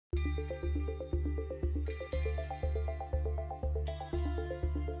All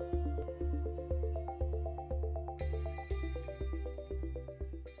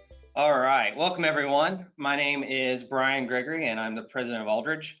right, welcome everyone. My name is Brian Gregory and I'm the president of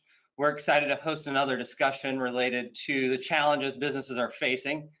Aldridge. We're excited to host another discussion related to the challenges businesses are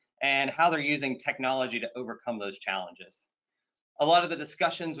facing and how they're using technology to overcome those challenges. A lot of the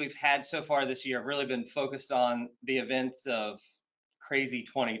discussions we've had so far this year have really been focused on the events of crazy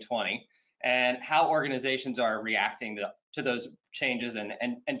 2020 and how organizations are reacting to those changes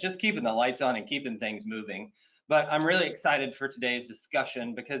and just keeping the lights on and keeping things moving. But I'm really excited for today's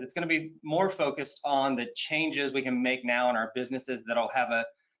discussion because it's going to be more focused on the changes we can make now in our businesses that'll have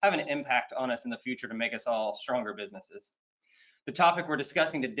an impact on us in the future to make us all stronger businesses. The topic we're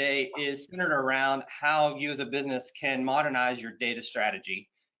discussing today is centered around how you as a business can modernize your data strategy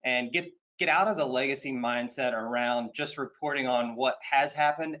and get out of the legacy mindset around just reporting on what has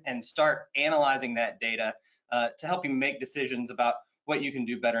happened and start analyzing that data to help you make decisions about what you can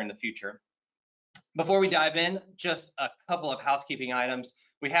do better in the future. Before we dive in, just a couple of housekeeping items.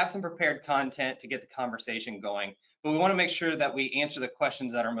 We have some prepared content to get the conversation going, but we want to make sure that we answer the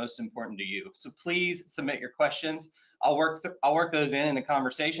questions that are most important to you. So please submit your questions. I'll work those in the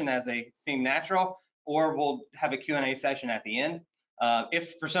conversation as they seem natural, or we'll have a Q&A session at the end.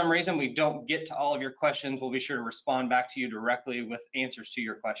 If for some reason we don't get to all of your questions, we'll be sure to respond back to you directly with answers to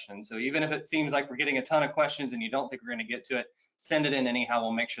your questions. So even if it seems like we're getting a ton of questions and you don't think we're going to get to it, send it in anyhow.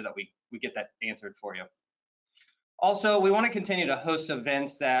 We'll make sure that we get that answered for you. Also, we want to continue to host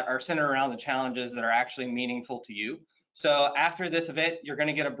events that are centered around the challenges that are actually meaningful to you. So after this event, you're going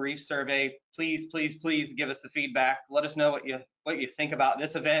to get a brief survey. Please, please, please give us the feedback. Let us know what you think about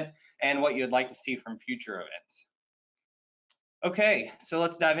this event and what you'd like to see from future events. Okay, so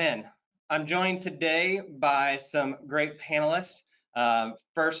let's dive in. I'm joined today by some great panelists.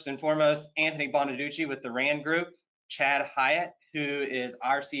 First and foremost, Anthony Bonaducci with the RAND Group, Chad Hyatt, who is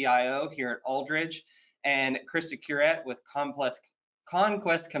our CIO here at Aldridge, and Christa Curette with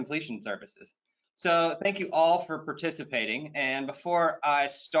Conquest Completion Services. So thank you all for participating. And before I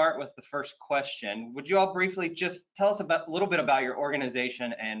start with the first question, would you all briefly just tell us a little bit about your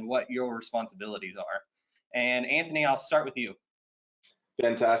organization and what your responsibilities are? And Anthony, I'll start with you.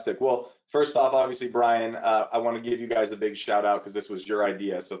 Fantastic. Well, first off, obviously, Brian, I want to give you guys a big shout out because this was your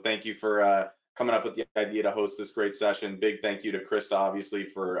idea. So thank you for coming up with the idea to host this great session. Big thank you to Christa, obviously,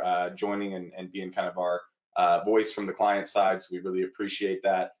 for joining and being kind of our voice from the client side. So we really appreciate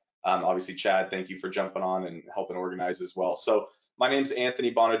that. Obviously, Chad, thank you for jumping on and helping organize as well. So my name's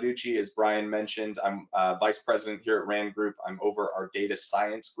Anthony Bonaducci. As Brian mentioned, I'm vice president here at RAND Group. I'm over our data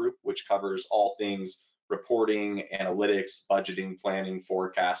science group, which covers all things reporting, analytics, budgeting, planning,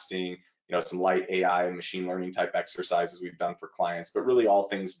 forecasting, some light AI and machine learning type exercises we've done for clients, but really all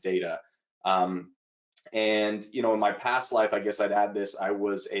things data. And in my past life, I guess I'd add this, I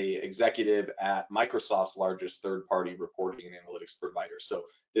was a executive at Microsoft's largest third-party reporting and analytics provider. So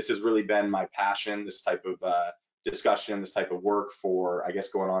this has really been my passion, this type of discussion, this type of work for, I guess,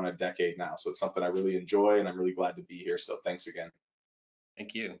 going on a decade now. So it's something I really enjoy and I'm really glad to be here. So thanks again.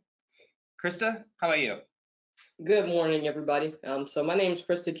 Thank you. Christa, how about you? Good morning, everybody. So my name is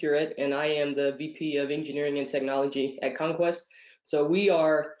Christa Curette, and I am the VP of Engineering and Technology at Conquest. So we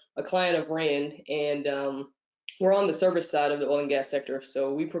are a client of RAND, and we're on the service side of the oil and gas sector.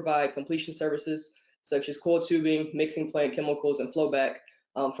 So we provide completion services such as coiled tubing, mixing plant chemicals, and flowback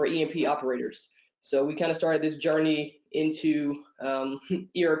for E&P operators. So we kind of started this journey into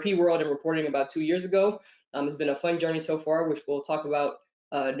ERP world and reporting about 2 years ago. It's been a fun journey so far, which we'll talk about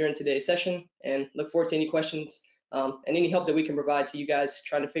during today's session, and look forward to any questions and any help that we can provide to you guys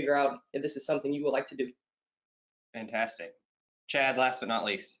trying to figure out if this is something you would like to do. Fantastic. Chad, last but not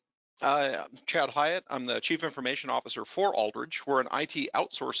least. Chad Hyatt. I'm the Chief Information Officer for Aldridge. We're an IT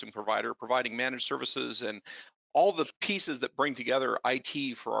outsourcing provider providing managed services and all the pieces that bring together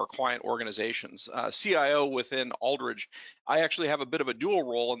IT for our client organizations. CIO within Aldridge, I actually have a bit of a dual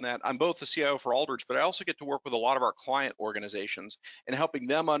role in that I'm both the CIO for Aldridge, but I also get to work with a lot of our client organizations and helping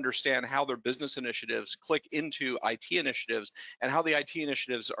them understand how their business initiatives click into IT initiatives and how the IT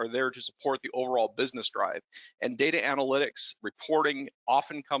initiatives are there to support the overall business drive. And data analytics reporting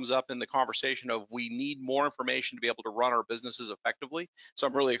often comes up in the conversation of we need more information to be able to run our businesses effectively. So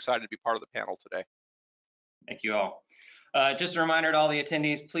I'm really excited to be part of the panel today. Thank you all. Just a reminder to all the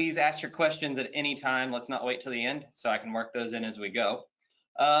attendees, please ask your questions at any time. Let's not wait till the end so I can work those in as we go.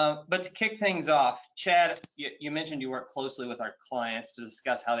 But to kick things off, Chad, you mentioned you work closely with our clients to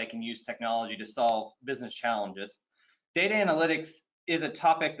discuss how they can use technology to solve business challenges. Data analytics is a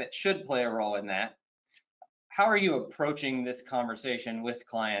topic that should play a role in that. how are you approaching this conversation with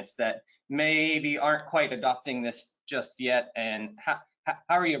clients that maybe aren't quite adopting this just yet, and how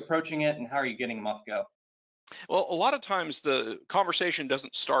are you approaching it, and how are you getting them off go? Well, a lot of times the conversation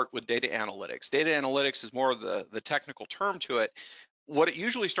doesn't start with data analytics. Data analytics is more of the technical term to it. What it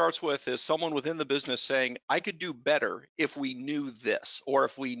usually starts with is someone within the business saying, I could do better if we knew this, or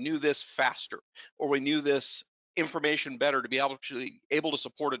if we knew this faster, or we knew this information better to be able to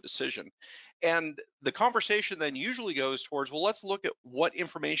support a decision. And the conversation then usually goes towards, well, let's look at what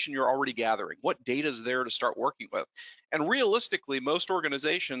information you're already gathering, what data is there to start working with. And realistically, most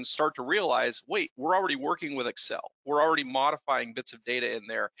organizations start to realize, wait, we're already working with Excel. We're already modifying bits of data in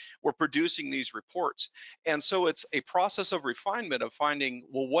there. We're producing these reports. And so it's a process of refinement of finding,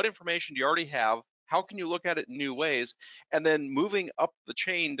 well, what information do you already have? How can you look at it in new ways? And then moving up the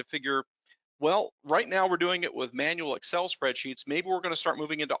chain to figure, well, right now we're doing it with manual Excel spreadsheets. Maybe we're going to start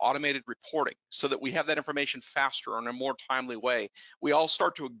moving into automated reporting so that we have that information faster in a more timely way. We all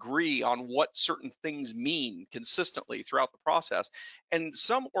start to agree on what certain things mean consistently throughout the process. And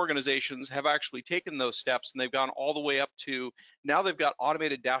some organizations have actually taken those steps and they've gone all the way up to now they've got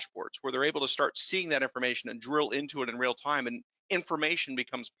automated dashboards where they're able to start seeing that information and drill into it in real time, and information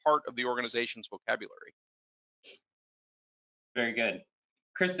becomes part of the organization's vocabulary. Very good.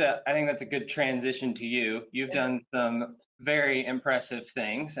 Christa, I think that's a good transition to you. You've done some very impressive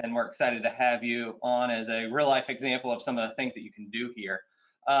things, and we're excited to have you on as a real life example of some of the things that you can do here.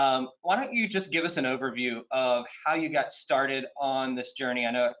 Why don't you just give us an overview of how you got started on this journey?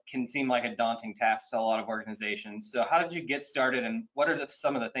 I know it can seem like a daunting task to a lot of organizations. So how did you get started, and what are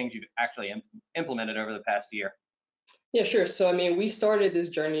some of the things you've actually implemented over the past year? Yeah, sure. So, I mean, we started this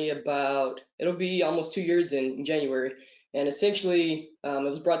journey it'll be almost 2 years in January. And essentially, it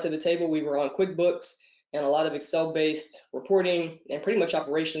was brought to the table. We were on QuickBooks and a lot of Excel-based reporting, and pretty much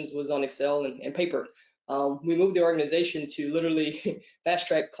operations was on Excel and paper. We moved the organization to literally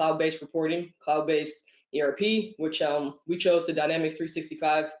fast-track cloud-based reporting, cloud-based ERP, which we chose the Dynamics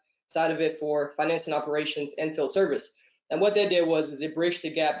 365 side of it for finance and operations and field service. And what that did was it bridged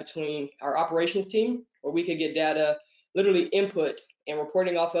the gap between our operations team, where we could get data, literally input and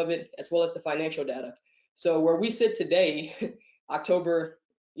reporting off of it, as well as the financial data. So where we sit today, October,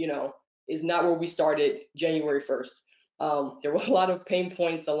 is not where we started January 1st. There were a lot of pain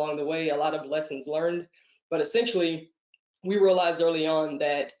points along the way, a lot of lessons learned, but essentially we realized early on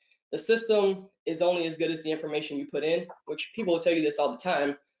that the system is only as good as the information you put in, which people will tell you this all the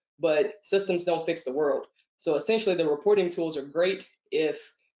time, but systems don't fix the world. So essentially the reporting tools are great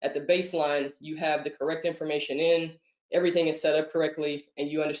if at the baseline you have the correct information in, everything is set up correctly, and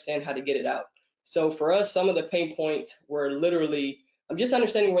you understand how to get it out. So for us, some of the pain points were literally just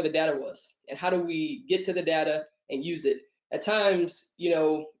understanding where the data was and how do we get to the data and use it. At times,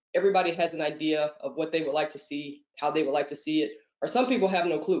 everybody has an idea of what they would like to see, how they would like to see it, or some people have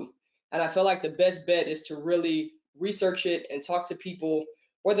no clue. And I feel like the best bet is to really research it and talk to people,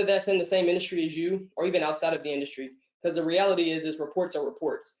 whether that's in the same industry as you or even outside of the industry. Because the reality is reports are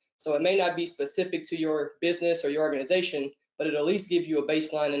reports. So it may not be specific to your business or your organization, but it'll at least give you a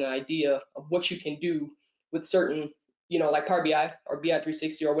baseline and an idea of what you can do with certain, like Power BI or BI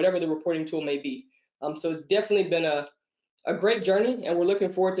 360 or whatever the reporting tool may be. So it's definitely been a great journey, and we're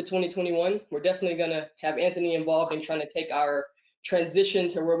looking forward to 2021. We're definitely going to have Anthony involved in trying to take our transition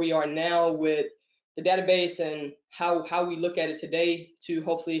to where we are now with the database and how we look at it today to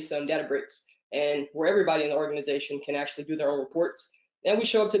hopefully some data bricks, and where everybody in the organization can actually do their own reports. And we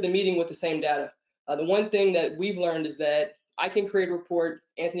show up to the meeting with the same data. The one thing that we've learned is that I can create a report,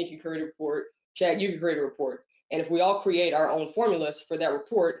 Anthony can create a report, Chad, you can create a report. And if we all create our own formulas for that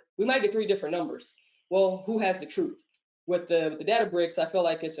report, we might get 3 different numbers. Well, who has the truth? With the data bricks, I feel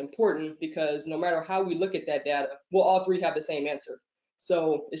like it's important because no matter how we look at that data, we'll all 3 have the same answer.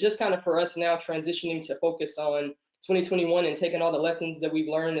 So it's just kind of for us now transitioning to focus on 2021 and taking all the lessons that we've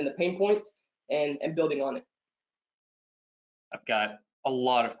learned and the pain points and building on it. I've got a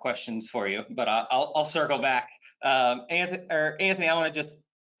lot of questions for you, but I'll circle back. Anthony, I want to just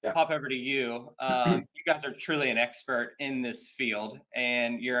hop over to you. You guys are truly an expert in this field,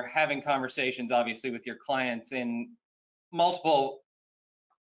 and you're having conversations, obviously, with your clients in multiple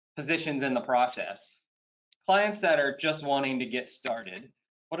positions in the process. Clients that are just wanting to get started,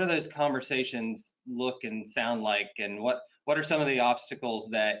 what do those conversations look and sound like, and what are some of the obstacles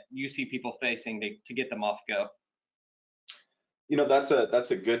that you see people facing to get them off go?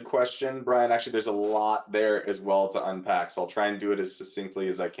 That's a good question, Brian. Actually, there's a lot there as well to unpack, so I'll try and do it as succinctly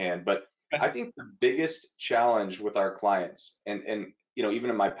as I can. But I think the biggest challenge with our clients, and even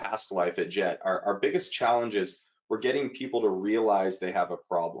in my past life at Jet, our biggest challenge is we're getting people to realize they have a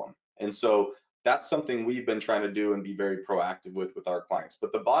problem. And so that's something we've been trying to do and be very proactive with our clients.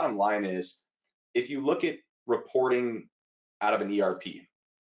 But the bottom line is, if you look at reporting out of an ERP,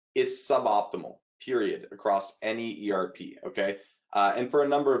 it's suboptimal, period, across any ERP, okay? And for a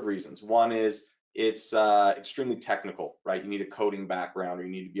number of reasons. One is it's extremely technical, right? You need a coding background, or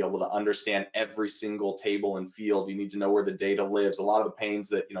you need to be able to understand every single table and field. You need to know where the data lives. A lot of the pains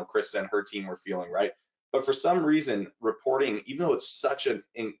that, you know, Christa and her team were feeling, right? But for some reason, reporting, even though it's such an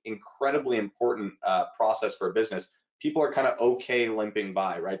incredibly important process for a business, people are kind of okay limping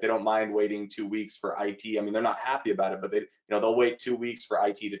by, right? They don't mind waiting 2 weeks for IT. I mean, they're not happy about it, but they'll wait 2 weeks for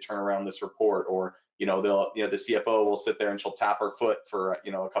IT to turn around this report, or the CFO will sit there and she'll tap her foot for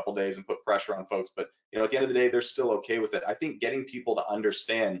a couple days and put pressure on folks. But at the end of the day, they're still okay with it. I think getting people to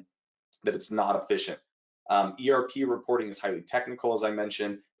understand that it's not efficient. ERP reporting is highly technical, as I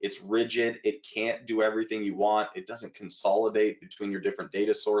mentioned. It's rigid. It can't do everything you want. It doesn't consolidate between your different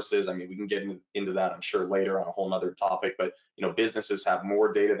data sources. I mean, we can get into that, I'm sure, later on a whole nother topic, but businesses have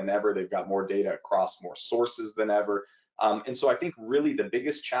more data than ever. They've got more data across more sources than ever. And so I think really the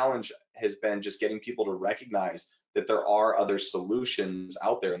biggest challenge has been just getting people to recognize that there are other solutions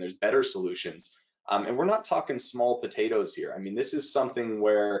out there, and there's better solutions. And we're not talking small potatoes here. I mean, this is something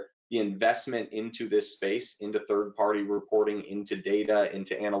where the investment into this space, into third-party reporting, into data,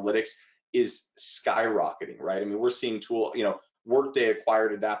 into analytics is skyrocketing, right? I mean, we're seeing Workday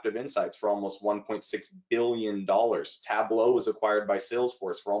acquired Adaptive Insights for almost $1.6 billion. Tableau was acquired by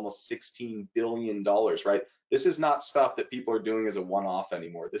Salesforce for almost $16 billion, right? This is not stuff that people are doing as a one-off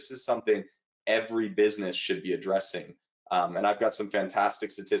anymore. This is something every business should be addressing. And I've got some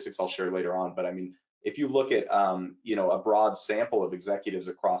fantastic statistics I'll share later on, but I mean, if you look at a broad sample of executives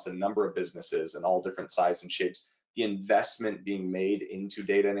across a number of businesses and all different sizes and shapes, the investment being made into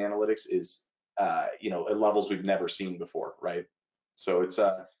data and analytics is at levels we've never seen before, right? So it's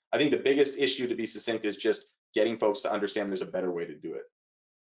I think the biggest issue, to be succinct, is just getting folks to understand there's a better way to do it.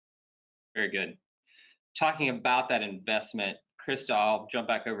 Very good. Talking about that investment, Christa, I'll jump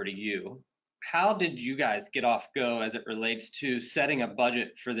back over to you. How did you guys get off go as it relates to setting a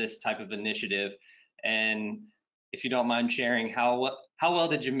budget for this type of initiative? And if you don't mind sharing, how well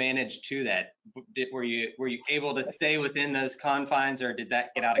did you manage to that? Were you able to stay within those confines, or did that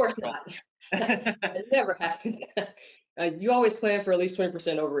get out of control? Of course not. It never happened. You always plan for at least 20%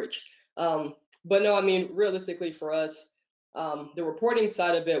 overage. But no, I mean, realistically for us, the reporting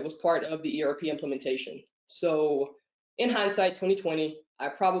side of it was part of the ERP implementation. So in hindsight, 2020, I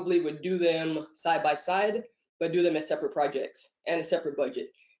probably would do them side by side, but do them as separate projects and a separate budget.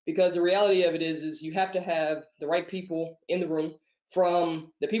 Because the reality of it is you have to have the right people in the room,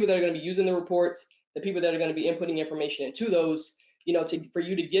 from the people that are going to be using the reports, the people that are going to be inputting information into those, for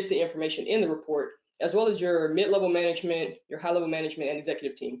you to get the information in the report, as well as your mid-level management, your high-level management, and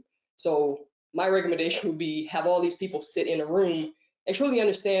executive team. So my recommendation would be have all these people sit in a room and truly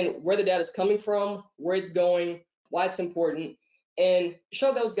understand where the data is coming from, where it's going, why it's important, and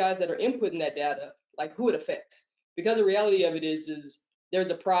show those guys that are inputting that data, like, who it affects. Because the reality of it is there's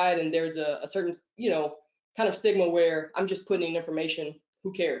a pride and there's a certain, kind of stigma where I'm just putting in information,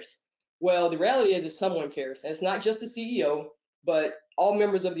 who cares? Well, the reality is someone cares, and it's not just the CEO, but all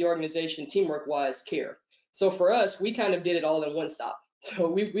members of the organization, teamwork-wise, care. So for us, we kind of did it all in one stop. So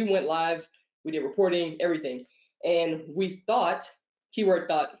we went live, we did reporting, everything, and we thought, keyword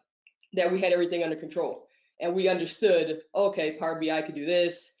thought, that we had everything under control. And we understood, okay, Power BI could do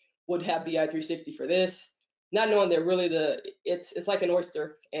this, would have BI 360 for this, not knowing that really it's like an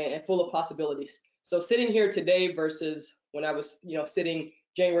oyster and full of possibilities. So sitting here today versus when I was sitting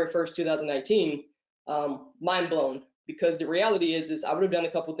January 1st, 2019, mind blown, because the reality is I would have done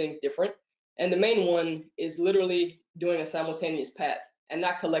a couple things different. And the main one is literally doing a simultaneous path and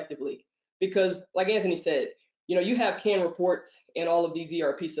not collectively. Because like Anthony said, you have canned reports in all of these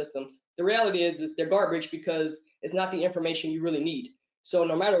ERP systems. The reality is they're garbage because it's not the information you really need. So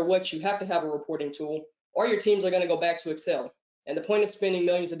no matter what, you have to have a reporting tool, or your teams are going to go back to Excel. And the point of spending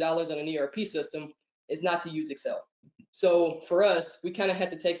millions of dollars on an ERP system is not to use Excel. So for us, we kind of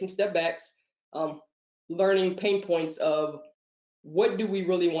had to take some step backs, learning pain points of what do we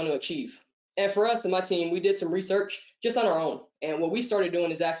really want to achieve. And for us and my team, we did some research just on our own. And what we started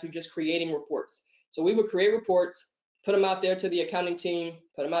doing is actually just creating reports. So we would create reports, put them out there to the accounting team,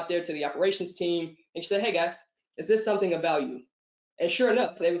 put them out there to the operations team, and say, hey guys, is this something of value? And sure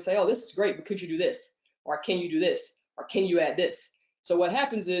enough, they would say, oh, this is great, but could you do this? Or can you do this? Or can you add this? So what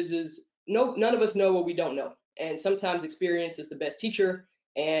happens is none of us know what we don't know. And sometimes experience is the best teacher.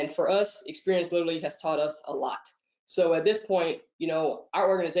 And for us, experience literally has taught us a lot. So at this point, our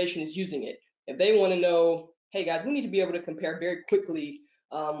organization is using it. If they want to know, hey guys, we need to be able to compare very quickly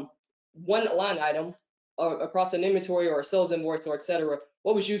one line item across an inventory or a sales invoice or et cetera,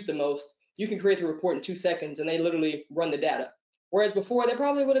 what was used the most, you can create the report in 2 seconds and they literally run the data. Whereas before, they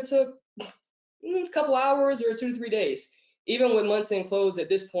probably would have took a couple hours or 2 to 3 days. Even with months end close at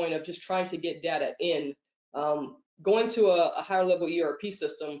this point of just trying to get data in, going to a higher level ERP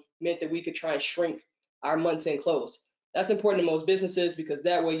system meant that we could try and shrink our months end close. That's important to most businesses because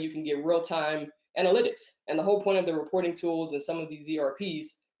that way you can get real time analytics. And the whole point of the reporting tools and some of these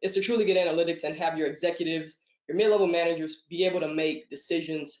ERPs is to truly get analytics and have your executives, your mid-level managers be able to make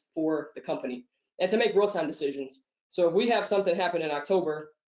decisions for the company and to make real-time decisions. So if we have something happen in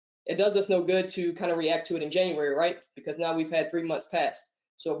October, it does us no good to kind of react to it in January, right? Because now we've had 3 months past.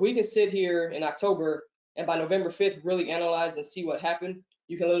 So if we can sit here in October and by November 5th really analyze and see what happened,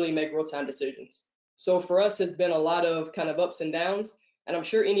 you can literally make real-time decisions. So for us, it's been a lot of kind of ups and downs. And I'm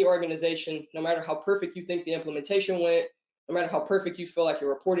sure any organization, no matter how perfect you think the implementation went, no matter how perfect you feel like your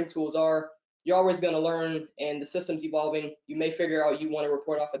reporting tools are, you're always going to learn and the system's evolving. You may figure out you want to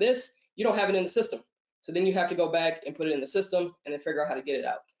report off of this. You don't have it in the system. So then you have to go back and put it in the system and then figure out how to get it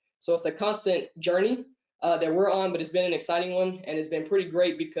out. So it's a constant journey that we're on, but it's been an exciting one. And it's been pretty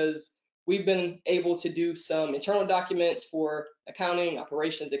great because we've been able to do some internal documents for accounting,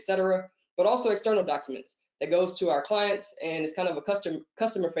 operations, et cetera, but also external documents that goes to our clients. And it's kind of a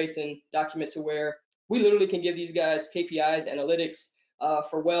customer facing document to where we literally can give these guys KPIs, analytics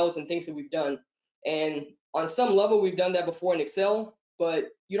for wells and things that we've done. And on some level, we've done that before in Excel, but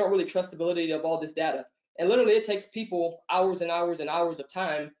you don't really trust the validity of all this data. And literally it takes people hours and hours and hours of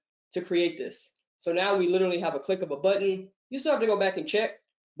time to create this. So now we literally have a click of a button. You still have to go back and check,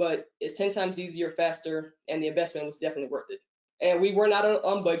 but it's 10 times easier, faster, and the investment was definitely worth it. And we were not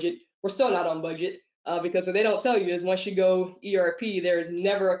on budget. We're still not on budget because what they don't tell you is once you go ERP, there is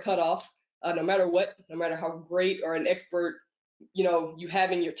never a cutoff, no matter what, no matter how great or an expert you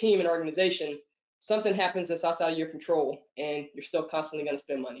have in your team and organization, something happens that's outside of your control, and you're still constantly going to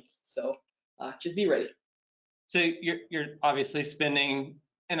spend money. So just be ready. So you're obviously spending,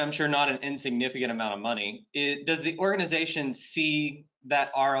 and I'm sure not an insignificant amount of money. Does the organization see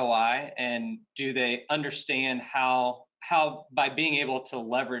that ROI, and do they understand how by being able to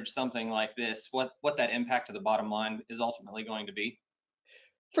leverage something like this, what that impact to the bottom line is ultimately going to be?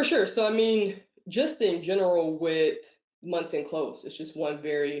 For sure. So I mean, just in general with months end close, it's just one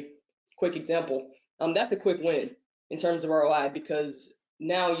very quick example. That's a quick win in terms of ROI because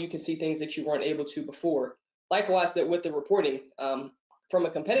now you can see things that you weren't able to before. Likewise, that with the reporting, from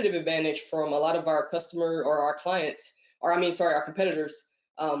a competitive advantage from a lot of our customer or our clients, or our competitors,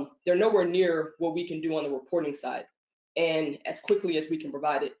 they're nowhere near what we can do on the reporting side, and as quickly as we can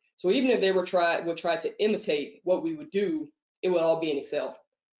provide it. So even if they would try to imitate what we would do, it would all be in Excel,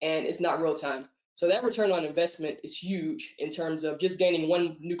 and it's not real time. So that return on investment is huge in terms of just gaining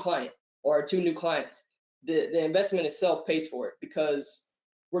one new client or 2 new clients. The investment itself pays for it because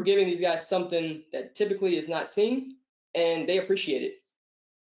we're giving these guys something that typically is not seen, and they appreciate it.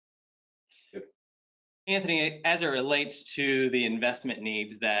 Anthony, as it relates to the investment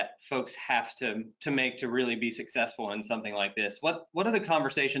needs that folks have to make to really be successful in something like this, what do the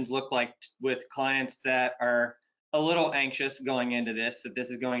conversations look like with clients that are a little anxious going into this, that this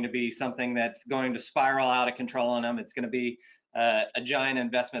is going to be something that's going to spiral out of control on them? It's going to be a giant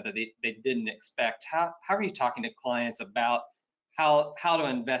investment that they didn't expect. How are you talking to clients about how to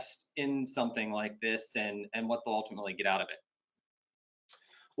invest in something like this and what they'll ultimately get out of it?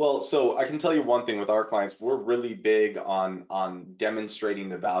 Well, so I can tell you one thing with our clients, we're really big on demonstrating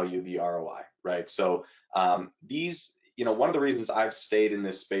the value of the ROI, right? So one of the reasons I've stayed in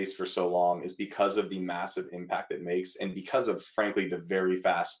this space for so long is because of the massive impact it makes, and because of, frankly, the very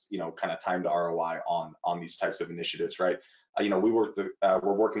fast, kind of time to ROI on these types of initiatives, right?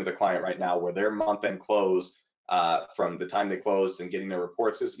 We're working with a client right now where their month-end close, from the time they closed and getting their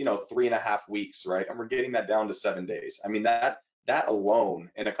reports is 3.5 weeks, right? And we're getting that down to 7 days. I mean, that alone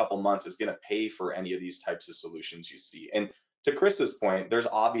in a couple months is going to pay for any of these types of solutions you see. And to Christa's point, there's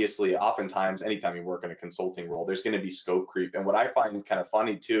obviously oftentimes, anytime you work in a consulting role, there's going to be scope creep. And what I find kind of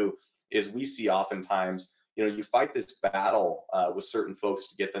funny too is we see oftentimes, you fight this battle with certain folks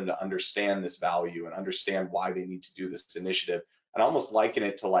to get them to understand this value and understand why they need to do this initiative, and almost liken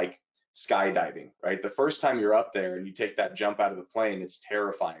it to like skydiving, right? The first time you're up there and you take that jump out of the plane, it's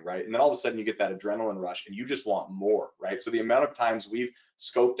terrifying, right? And then all of a sudden you get that adrenaline rush and you just want more, right? So the amount of times we've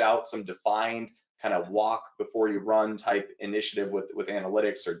scoped out some defined kind of walk before you run type initiative with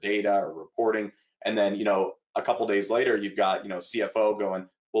analytics or data or reporting, and then a couple days later you've got CFO going,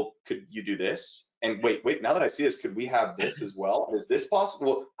 well, could you do this? And wait, now that I see this, could we have this as well? Is this possible?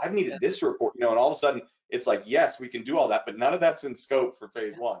 Well, I've needed this report, and all of a sudden it's like, yes, we can do all that, but none of that's in scope for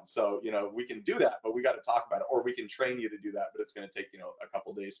phase one. So, we can do that, but we got to talk about it, or we can train you to do that, but it's going to take, a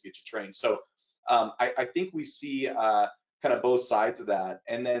couple days to get you trained. So I think we see kind of both sides of that.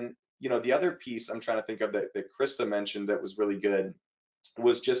 And then, the other piece I'm trying to think of that Christa mentioned that was really good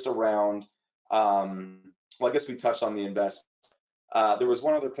was just around, well, I guess we touched on the investment. There was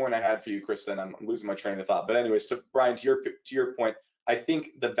one other point I had for you, Christa, and I'm losing my train of thought. But anyways, Brian, to your point, I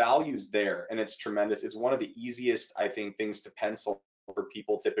think the value's there, and it's tremendous. It's one of the easiest, I think, things to pencil for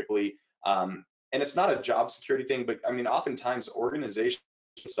people typically. And it's not a job security thing, but I mean, oftentimes organizations,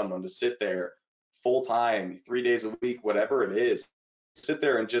 someone to sit there full time, 3 days a week, whatever it is, sit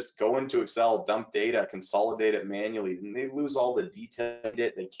there and just go into Excel, dump data, consolidate it manually, and they lose all the detail in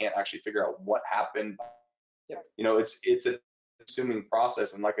it. They can't actually figure out what happened. Yep. It's a consuming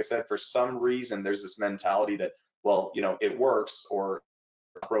process. And like I said, for some reason, there's this mentality that, well, it works, or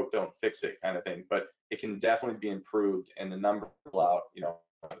broke, don't fix it kind of thing. But it can definitely be improved, and the numbers out,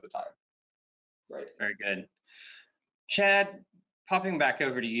 at the time. Right. Very good. Chad, popping back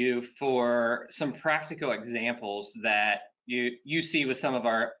over to you for some practical examples that you see with some of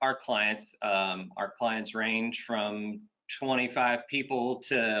our clients. Our clients range from 25 people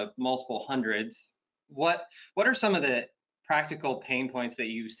to multiple hundreds. What are some of the practical pain points that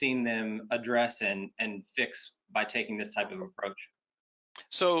you've seen them address and fix by taking this type of approach?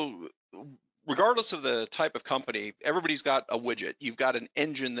 So regardless of the type of company, everybody's got a widget. You've got an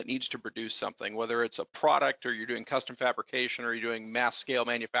engine that needs to produce something, whether it's a product, or you're doing custom fabrication, or you're doing mass scale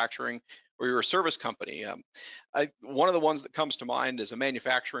manufacturing, or you're a service company. One of the ones that comes to mind is a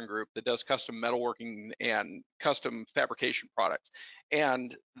manufacturing group that does custom metalworking and custom fabrication products.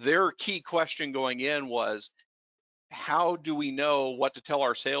 And their key question going in was, how do we know what to tell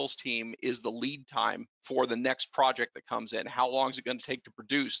our sales team is the lead time for the next project that comes in? How long is it going to take to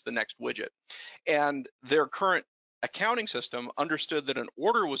produce the next widget? And their current accounting system understood that an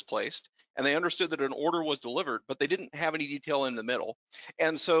order was placed, and they understood that an order was delivered, but they didn't have any detail in the middle.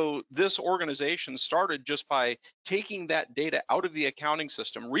 And so this organization started just by taking that data out of the accounting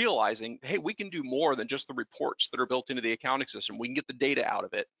system, realizing, hey, we can do more than just the reports that are built into the accounting system. We can get the data out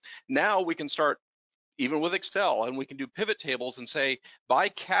of it. Now we can start even with Excel, and we can do pivot tables and say, by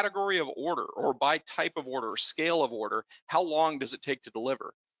category of order, or by type of order, or scale of order, how long does it take to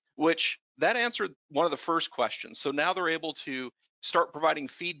deliver? Which that answered one of the first questions. So now they're able to start providing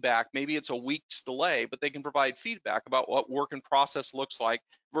feedback. Maybe it's a week's delay, but they can provide feedback about what work in process looks like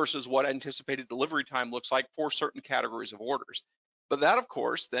versus what anticipated delivery time looks like for certain categories of orders. But that, of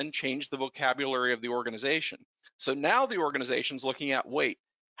course, then changed the vocabulary of the organization. So now the organization's looking at, wait,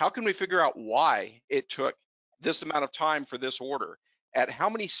 how can we figure out why it took this amount of time for this order? At how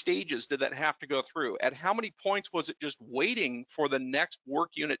many stages did that have to go through? At how many points was it just waiting for the next work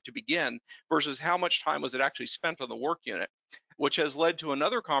unit to begin versus how much time was it actually spent on the work unit? Which has led to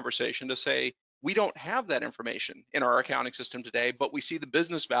another conversation to say, we don't have that information in our accounting system today, but we see the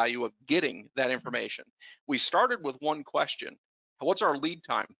business value of getting that information. We started with one question. What's our lead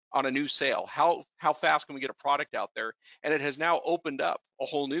time on a new sale? How fast can we get a product out there? And it has now opened up a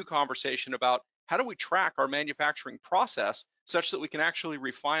whole new conversation about, how do we track our manufacturing process such that we can actually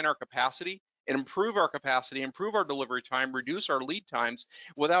refine our capacity and improve our capacity, improve our delivery time, reduce our lead times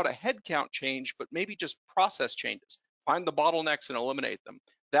without a headcount change, but maybe just process changes. Find the bottlenecks and eliminate them.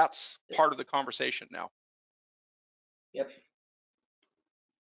 That's part of the conversation now. Yep.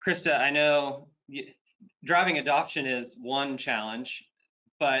 Christa, I know driving adoption is one challenge,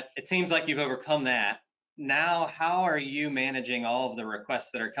 but it seems like you've overcome that. Now, how are you managing all of the requests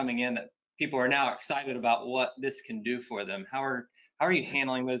that are coming in that people are now excited about what this can do for them? How are you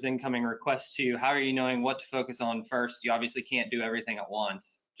handling those incoming requests to you? How are you knowing what to focus on first? You obviously can't do everything at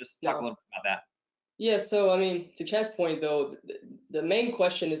once. Just talk a little bit about that. Yeah, so I mean, to Chad's point though, the main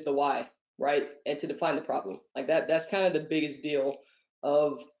question is the why, right? And to define the problem. Like that's kind of the biggest deal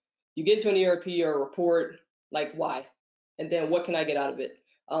of, you get to an ERP or a report, like why? And then what can I get out of it?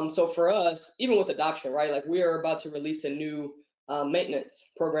 So for us, even with adoption, right? Like we are about to release a new maintenance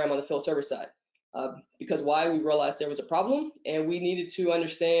program on the field service side. Because why? We realized there was a problem, and we needed to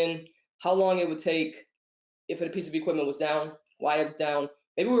understand how long it would take if a piece of equipment was down, why it was down.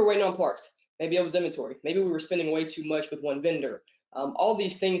 Maybe we were waiting on parts. Maybe it was inventory. Maybe we were spending way too much with one vendor. All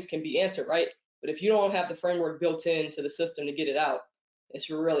these things can be answered, right? But if you don't have the framework built into the system to get it out, it's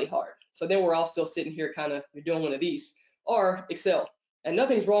really hard. So then we're all still sitting here kind of, you're doing one of these, or Excel. And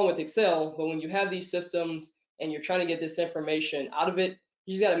nothing's wrong with Excel, but when you have these systems and you're trying to get this information out of it,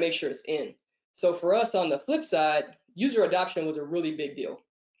 you just got to make sure it's in. So for us on the flip side, user adoption was a really big deal.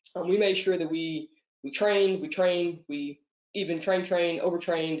 We made sure that we trained, we even trained,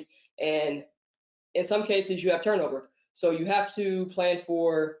 overtrained, and in some cases you have turnover. So you have to plan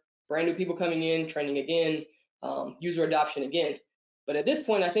for brand new people coming in, training again, user adoption again. But at this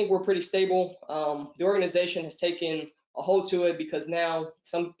point, I think we're pretty stable. The organization has taken a hold to it because now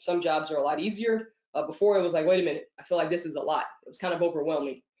some jobs are a lot easier. Before it was like, wait a minute, I feel like this is a lot. It was kind of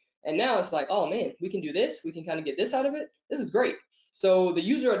overwhelming. And now it's like, oh man, we can do this. We can kind of get this out of it. This is great. So the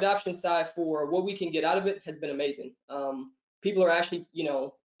user adoption side for what we can get out of it has been amazing. People are actually,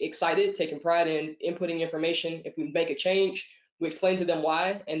 excited, taking pride in inputting information. If we make a change, we explain to them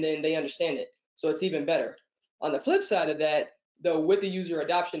why, and then they understand it. So it's even better. On the flip side of that, though, with the user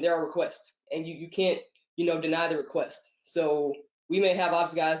adoption, there are requests, and you can't, deny the request. So we may have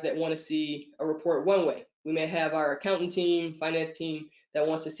ops guys that want to see a report one way. We may have our accountant team, finance team that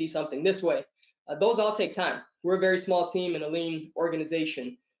wants to see something this way. Those all take time. We're a very small team and a lean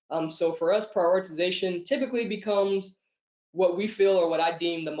organization. So for us, prioritization typically becomes what we feel or what I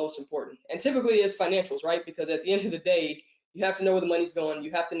deem the most important. And typically it's financials, right? Because at the end of the day, you have to know where the money's going.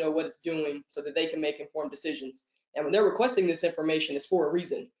 You have to know what it's doing so that they can make informed decisions. And when they're requesting this information, it's for a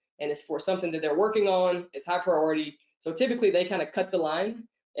reason. And it's for something that they're working on. It's high priority. So typically they kind of cut the line.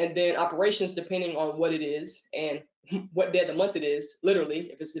 And then operations, depending on what it is and what day of the month it is,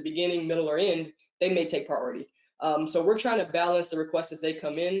 literally, if it's the beginning, middle, or end, they may take priority. So we're trying to balance the requests as they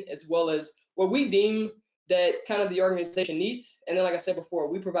come in, as well as what we deem that kind of the organization needs. And then, like I said before,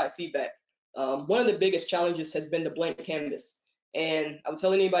 we provide feedback. One of the biggest challenges has been the blank canvas. And I would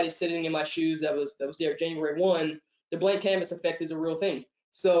tell anybody sitting in my shoes that was there January 1, the blank canvas effect is a real thing.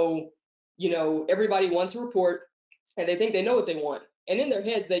 So, everybody wants a report and they think they know what they want. And in their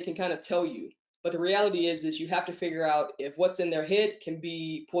heads, they can kind of tell you. But the reality is you have to figure out if what's in their head can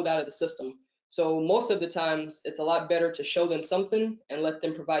be pulled out of the system. So most of the times, it's a lot better to show them something and let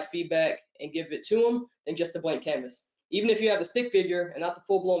them provide feedback and give it to them than just the blank canvas. Even if you have the stick figure and not the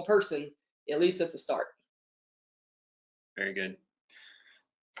full-blown person, at least that's a start. Very good.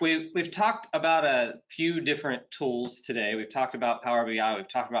 We've talked about a few different tools today. We've talked about Power BI. We've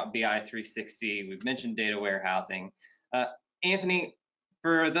talked about BI 360. We've mentioned data warehousing. Anthony,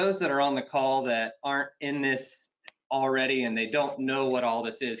 for those that are on the call that aren't in this already and they don't know what all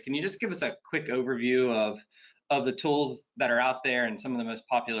this is, can you just give us a quick overview of the tools that are out there and some of the most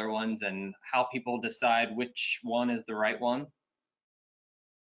popular ones and how people decide which one is the right one?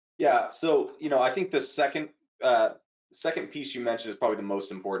 Yeah, so I think the second piece you mentioned is probably the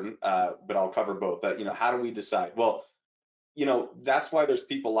most important, but I'll cover both. That how do we decide? Well, that's why there's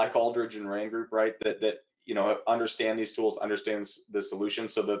people like Aldridge and Rand Group, right? That understand these tools, understands the solution.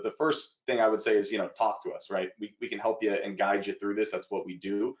 So the first thing I would say is talk to us, right? We can help you and guide you through this. That's what we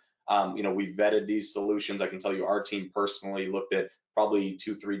do. We vetted these solutions. I can tell you our team personally looked at probably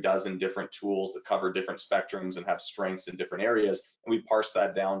 2-3 dozen different tools that cover different spectrums and have strengths in different areas. And we parsed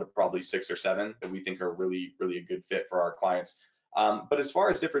that down to probably 6 or 7 that we think are really, really a good fit for our clients. But as far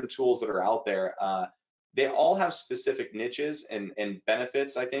as different tools that are out there, they all have specific niches and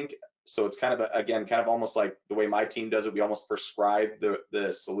benefits, I think. So it's kind of, again, kind of almost like the way my team does it. We almost prescribe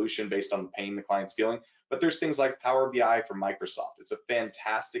the solution based on the pain the client's feeling. But there's things like Power BI from Microsoft. It's a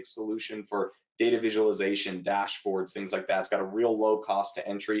fantastic solution for data visualization, dashboards, things like that. It's got a real low cost to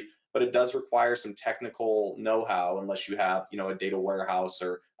entry, but it does require some technical know-how unless you have, a data warehouse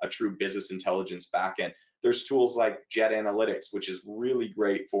or a true business intelligence backend. There's tools like Jet Analytics, which is really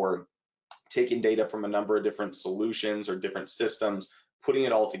great for taking data from a number of different solutions or different systems, putting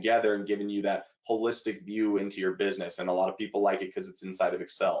it all together and giving you that holistic view into your business. And a lot of people like it because it's inside of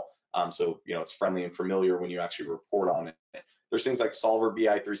Excel. So, it's friendly and familiar when you actually report on it. There's things like Solver BI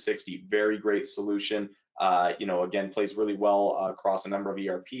 360, very great solution. Again, plays really well across a number of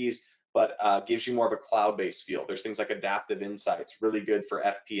ERPs, but gives you more of a cloud-based feel. There's things like Adaptive Insights, really good for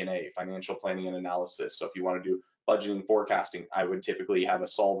FP&A, financial planning and analysis. So if you want to do budgeting forecasting, I would typically have a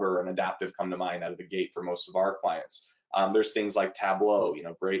Solver and Adaptive come to mind out of the gate for most of our clients. There's things like Tableau,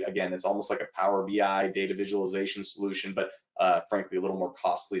 great. Again, it's almost like a Power BI data visualization solution, but frankly, a little more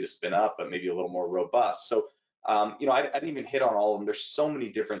costly to spin up, but maybe a little more robust. So, I didn't even hit on all of them. There's so many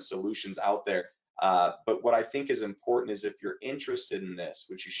different solutions out there. But what I think is important is if you're interested in this,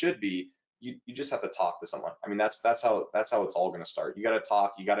 which you should be, you just have to talk to someone. I mean, that's how it's all going to start. You got to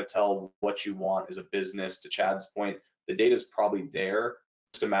talk. You got to tell what you want as a business. To Chad's point, the data is probably there.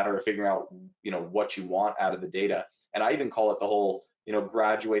 It's just a matter of figuring out, what you want out of the data. And I even call it the whole,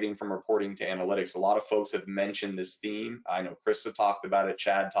 graduating from reporting to analytics. A lot of folks have mentioned this theme. I know Christa talked about it,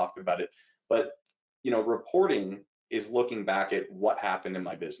 Chad talked about it, but reporting is looking back at what happened in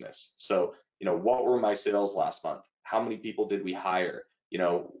my business. So, what were my sales last month? How many people did we hire?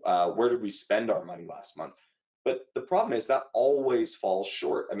 Where did we spend our money last month? But the problem is that always falls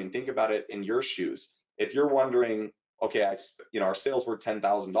short. I mean, think about it in your shoes. If you're wondering, okay, our sales were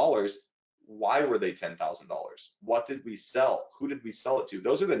 $10,000. Why were they $10,000? What did we sell? Who did we sell it to?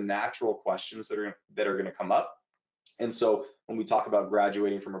 Those are the natural questions that are going to come up. And so when we talk about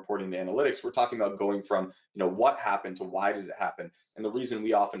graduating from reporting to analytics, we're talking about going from, what happened to why did it happen? And the reason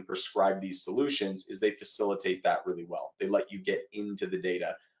we often prescribe these solutions is they facilitate that really well. They let you get into the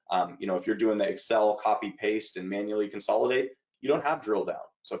data. If you're doing the Excel copy paste and manually consolidate, you don't have drill down.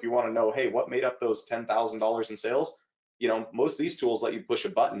 So if you want to know, hey, what made up those $10,000 in sales? Most of these tools let you push a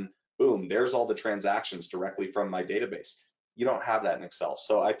button, boom, there's all the transactions directly from my database. You don't have that in Excel.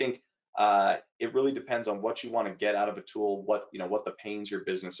 So I think it really depends on what you want to get out of a tool, what the pains your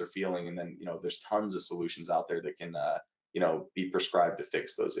business are feeling, and then there's tons of solutions out there that can be prescribed to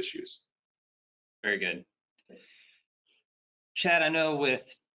fix those issues. Very good. Chad, I know with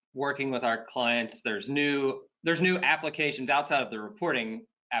working with our clients, there's new applications outside of the reporting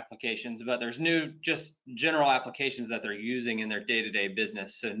applications, but there's new just general applications that they're using in their day-to-day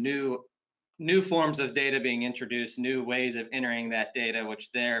business. So new forms of data being introduced, new ways of entering that data, which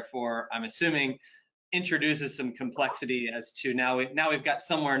therefore I'm assuming introduces some complexity as to now we've got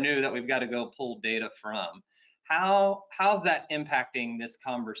somewhere new that we've got to go pull data from. How's that impacting this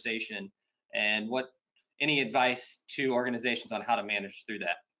conversation, and what any advice to organizations on how to manage through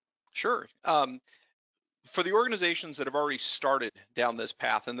that? Sure. For the organizations that have already started down this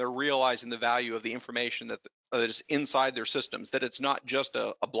path and they're realizing the value of the information that is inside their systems, that it's not just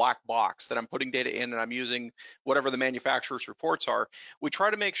a black box that I'm putting data in and I'm using whatever the manufacturer's reports are, we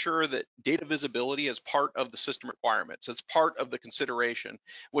try to make sure that data visibility is part of the system requirements. It's part of the consideration.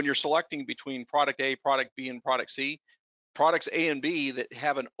 When you're selecting between product A, product B, and product C, products A and B that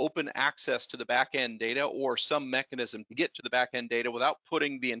have an open access to the back-end data or some mechanism to get to the back-end data without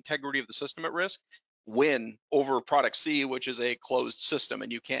putting the integrity of the system at risk win over product C, which is a closed system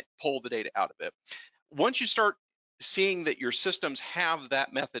and you can't pull the data out of it. Once you start seeing that your systems have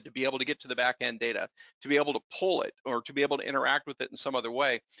that method to be able to get to the back-end data, to be able to pull it or to be able to interact with it in some other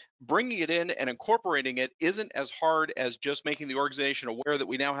way, bringing it in and incorporating it isn't as hard as just making the organization aware that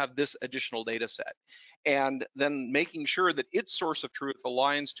we now have this additional data set, and then making sure that its source of truth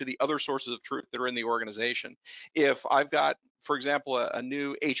aligns to the other sources of truth that are in the organization. If I've got, for example, a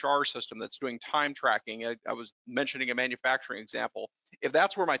new HR system that's doing time tracking, I was mentioning a manufacturing example. If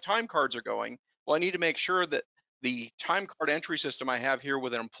that's where my time cards are going, well, I need to make sure that the time card entry system I have here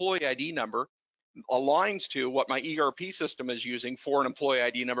with an employee ID number aligns to what my ERP system is using for an employee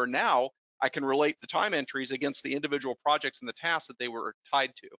ID number. Now I can relate the time entries against the individual projects and the tasks that they were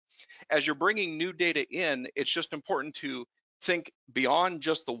tied to. As you're bringing new data in, it's just important to think beyond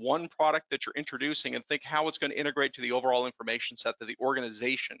just the one product that you're introducing and think how it's going to integrate to the overall information set that the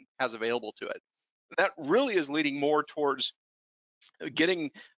organization has available to it. That really is leading more towards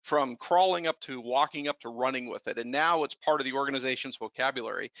getting from crawling up to walking up to running with it. And now it's part of the organization's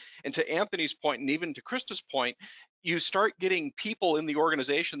vocabulary. And to Anthony's point, and even to Christa's point, you start getting people in the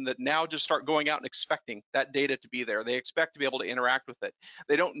organization that now just start going out and expecting that data to be there. They expect to be able to interact with it.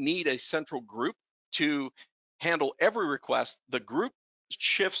 They don't need a central group to handle every request. The group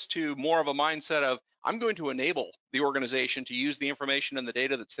shifts to more of a mindset of, I'm going to enable the organization to use the information and the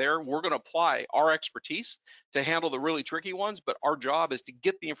data that's there. We're going to apply our expertise to handle the really tricky ones, but our job is to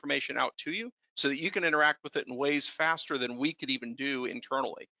get the information out to you so that you can interact with it in ways faster than we could even do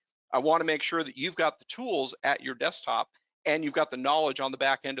internally. I want to make sure that you've got the tools at your desktop and you've got the knowledge on the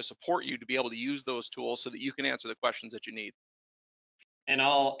back end to support you to be able to use those tools so that you can answer the questions that you need. And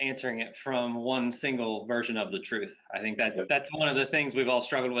all answering it from one single version of the truth. I think that's one of the things we've all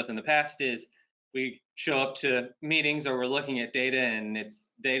struggled with in the past is we show up to meetings or we're looking at data and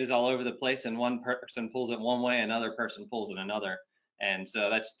data's all over the place and one person pulls it one way, another person pulls it another. And so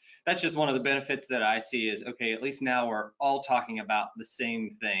that's just one of the benefits that I see is, okay, at least now we're all talking about the same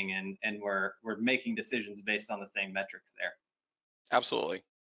thing and we're making decisions based on the same metrics there. Absolutely.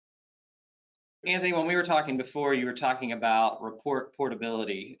 Anthony, when we were talking before, you were talking about report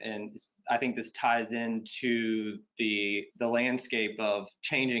portability, and I think this ties into the landscape of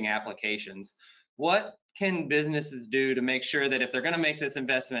changing applications. What can businesses do to make sure that if they're going to make this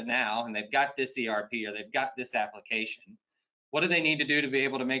investment now and they've got this ERP or they've got this application, what do they need to do to be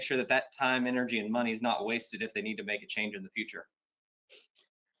able to make sure that that time, energy, and money is not wasted if they need to make a change in the future?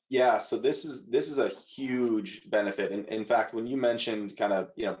 Yeah, so this is a huge benefit. And in fact, when you mentioned kind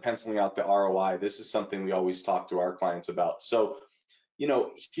of, penciling out the ROI, this is something we always talk to our clients about. So,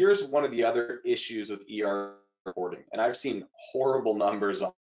 here's one of the other issues with ERP reporting, and I've seen horrible numbers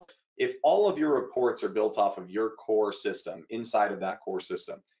on if all of your reports are built off of your core system, inside of that core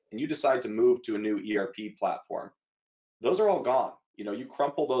system, and you decide to move to a new ERP platform, those are all gone. You know, you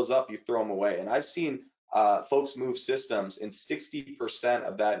crumple those up, you throw them away. And I've seen folks move systems, and 60%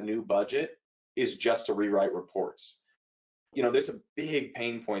 of that new budget is just to rewrite reports. You know, there's a big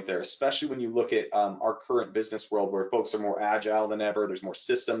pain point there, especially when you look at our current business world where folks are more agile than ever, there's more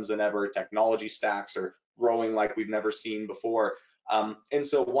systems than ever, technology stacks are growing like we've never seen before. And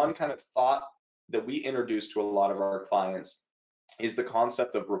so one kind of thought that we introduce to a lot of our clients is the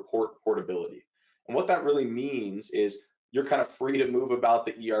concept of report portability. And what that really means is you're kind of free to move about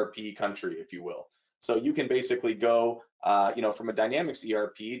the ERP country, if you will. So you can basically go, you know, from a Dynamics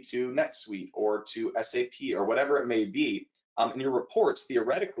ERP to NetSuite or to SAP or whatever it may be. And your reports,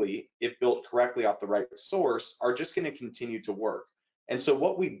 theoretically, if built correctly off the right source, are just going to continue to work. And so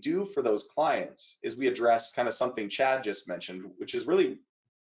what we do for those clients is we address kind of something Chad just mentioned, which is really,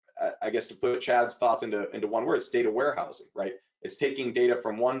 I guess, to put Chad's thoughts into one word, it's data warehousing, right? It's taking data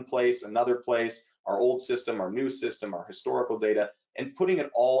from one place, another place, our old system, our new system, our historical data, and putting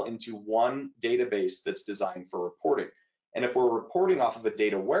it all into one database that's designed for reporting. And if we're reporting off of a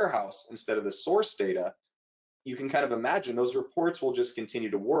data warehouse instead of the source data, you can kind of imagine those reports will just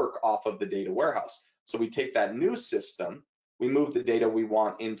continue to work off of the data warehouse. So we take that new system, we move the data we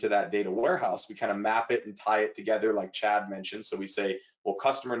want into that data warehouse, we kind of map it and tie it together like Chad mentioned. So we say, well,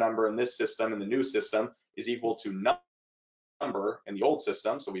 customer number in this system and the new system is equal to number in the old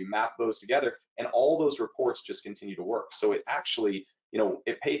system. So we map those together, and all those reports just continue to work. So it actually, you know,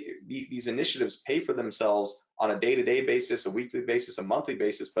 these initiatives pay for themselves on a day-to-day basis, a weekly basis, a monthly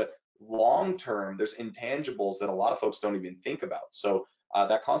basis, but long term, there's intangibles that a lot of folks don't even think about. So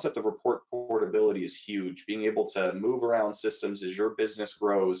that concept of report portability is huge. Being able to move around systems as your business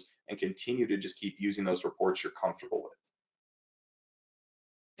grows and continue to just keep using those reports you're comfortable with.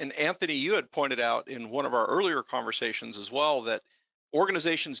 And Anthony, you had pointed out in one of our earlier conversations as well that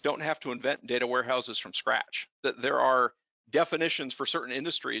organizations don't have to invent data warehouses from scratch, that there are definitions for certain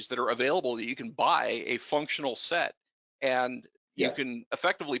industries that are available that you can buy a functional set, and you Yes. can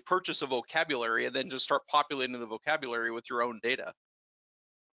effectively purchase a vocabulary and then just start populating the vocabulary with your own data.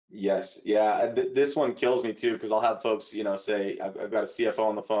 Yes, yeah, this one kills me too, because I'll have folks, you know, say, I've got a CFO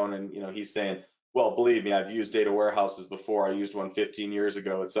on the phone, and you know, he's saying, well, believe me, I've used data warehouses before. I used one 15 years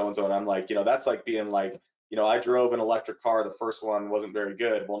ago at so and so, and I'm like, you know, that's like being like, you know, I drove an electric car, the first one wasn't very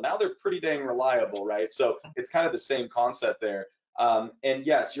good. Well, now they're pretty dang reliable, right? So it's kind of the same concept there. And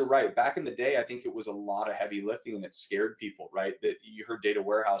yes, you're right. Back in the day, I think it was a lot of heavy lifting, and it scared people, right? That you heard data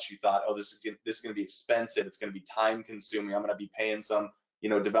warehouse, you thought, oh, this is going to be expensive. It's going to be time consuming. I'm going to be paying some, you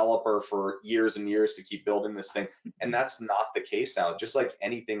know, developer for years and years to keep building this thing. And that's not the case now. Just like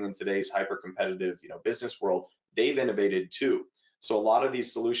anything in today's hyper competitive, you know, business world, they've innovated too. So a lot of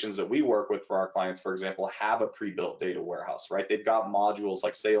these solutions that we work with for our clients, for example, have a pre-built data warehouse, right? They've got modules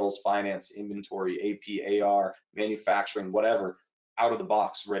like sales, finance, inventory, AP, AR, manufacturing, whatever, out of the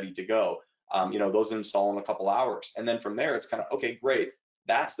box, ready to go. You know, those install in a couple hours. And then from there, it's kind of, okay, great.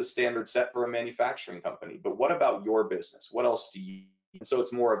 That's the standard set for a manufacturing company. But what about your business? What else do you? And so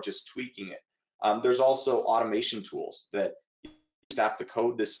it's more of just tweaking it. There's also automation tools that you just have to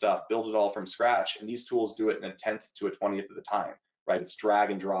code this stuff, build it all from scratch. And these tools do it in a 10th to a 20th of the time, right? It's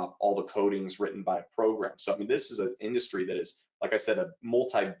drag and drop, all the coding's written by a program. So, I mean, this is an industry that is, like I said, a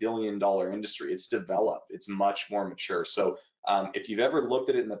multi-billion-dollar industry. It's developed, it's much more mature. So if you've ever looked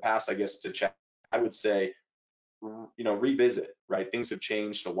at it in the past, I guess to check, I would say, you know, revisit, right? Things have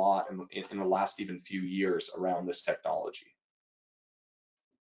changed a lot in the last even few years around this technology.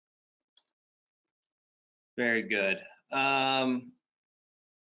 Very good. Christa,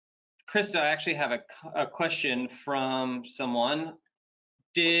 I actually have a question from someone.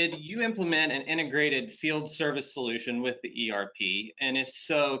 Did you implement an integrated field service solution with the ERP? And if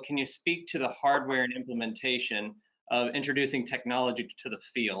so, can you speak to the hardware and implementation of introducing technology to the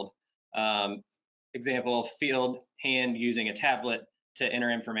field? Example, field hand using a tablet to enter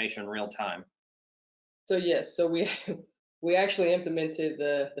information real time. So yes, so we actually implemented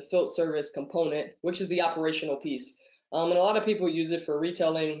the field service component, which is the operational piece. And a lot of people use it for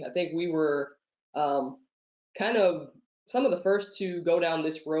retailing. I think we were kind of some of the first to go down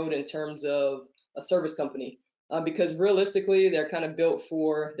this road in terms of a service company, because realistically, they're kind of built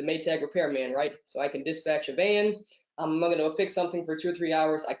for the Maytag repairman, right? So I can dispatch a van, I'm going to go fix something for 2 or 3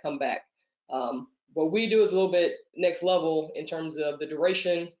 hours, I come back. What we do is a little bit next level in terms of the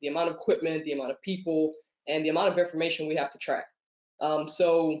duration, the amount of equipment, the amount of people, and the amount of information we have to track.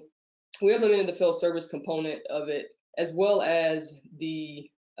 So we implemented the field service component of it, as well as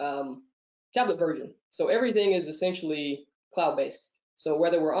the tablet version. So everything is essentially cloud-based. So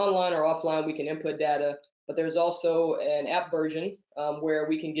whether we're online or offline, we can input data, but there's also an app version where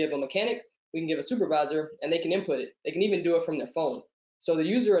we can give a mechanic, we can give a supervisor, and they can input it. They can even do it from their phone. So the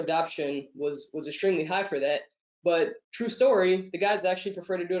user adoption was extremely high for that. But true story, the guys actually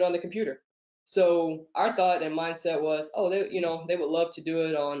prefer to do it on the computer. So our thought and mindset was, oh, they would love to do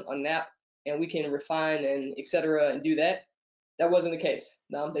it on an app, and we can refine and et cetera and do that. That wasn't the case.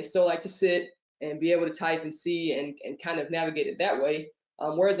 They still like to sit and be able to type and see and kind of navigate it that way.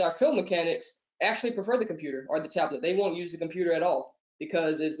 Whereas our field mechanics actually prefer the computer or the tablet. They won't use the computer at all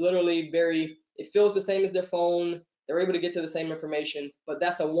because it's literally it feels the same as their phone. They're able to get to the same information, but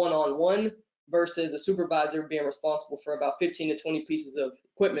that's a one-on-one versus a supervisor being responsible for about 15 to 20 pieces of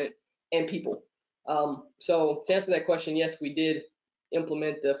equipment and people. So to answer that question, yes, we did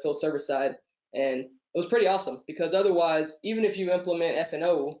implement the field service side, and it was pretty awesome because otherwise, even if you implement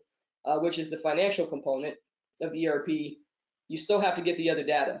F&O, which is the financial component of the ERP, you still have to get the other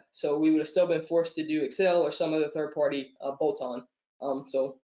data. So we would have still been forced to do Excel or some other third-party bolt-on.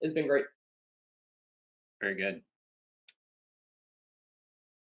 So it's been great. Very good.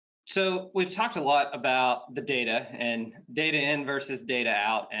 So we've talked a lot about the data and data in versus data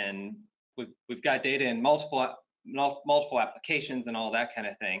out, and we've got data in multiple applications and all that kind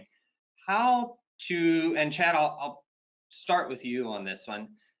of thing. And Chad, I'll start with you on this one.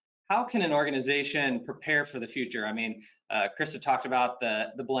 How can an organization prepare for the future? I mean, Christa talked about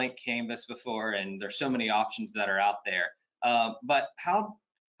the blank canvas before, and there's so many options that are out there. But how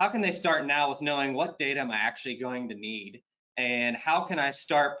can they start now with knowing what data am I actually going to need? And how can I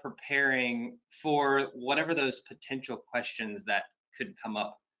start preparing for whatever those potential questions that could come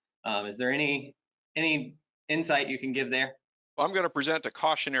up? Is there any insight you can give there? Well, I'm going to present a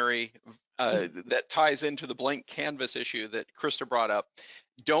cautionary that ties into the blank canvas issue that Christa brought up.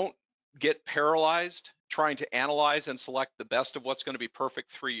 Don't get paralyzed trying to analyze and select the best of what's going to be perfect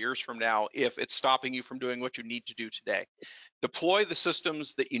 3 years from now if it's stopping you from doing what you need to do today. Deploy the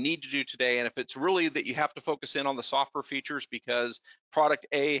systems that you need to do today, and if it's really that you have to focus in on the software features because product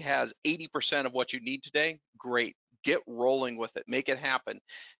A has 80% of what you need today, great. Get rolling with it. Make it happen.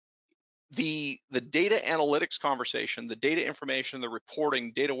 The data analytics conversation, the data information, the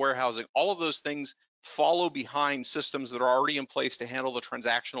reporting, data warehousing, all of those things follow behind systems that are already in place to handle the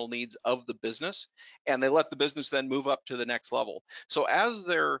transactional needs of the business, and they let the business then move up to the next level. So as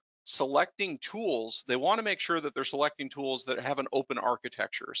they're selecting tools, they want to make sure that they're selecting tools that have an open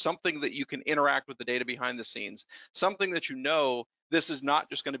architecture, something that you can interact with the data behind the scenes, something that you know this is not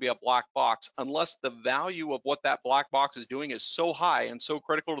just going to be a black box unless the value of what that black box is doing is so high and so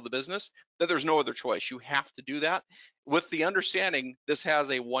critical to the business that there's no other choice. You have to do that with the understanding this has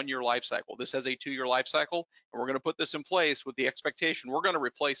a 1-year life cycle. This has a 2-year life cycle, and we're going to put this in place with the expectation we're going to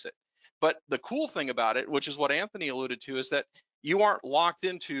replace it. But the cool thing about it, which is what Anthony alluded to, is that you aren't locked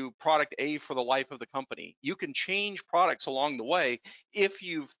into product A for the life of the company. You can change products along the way if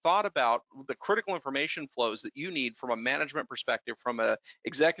you've thought about the critical information flows that you need from a management perspective, from an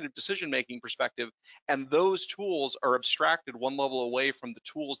executive decision-making perspective, and those tools are abstracted one level away from the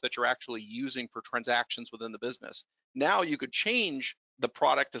tools that you're actually using for transactions within the business. Now you could change the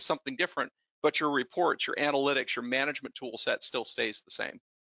product to something different, but your reports, your analytics, your management tool set still stays the same.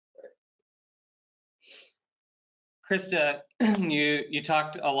 Christa, you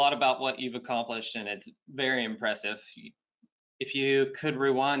talked a lot about what you've accomplished, and it's very impressive. If you could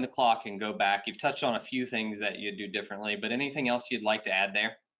rewind the clock and go back, you've touched on a few things that you'd do differently, but anything else you'd like to add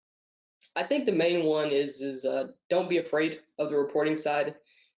there? I think the main one is don't be afraid of the reporting side,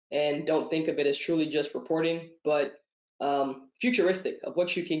 and don't think of it as truly just reporting, but futuristic of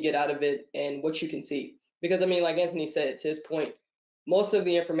what you can get out of it and what you can see. Because I mean, like Anthony said, to his point, most of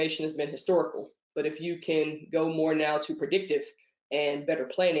the information has been historical, but if you can go more now to predictive and better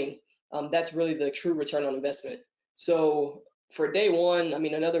planning, that's really the true return on investment. So for day one, I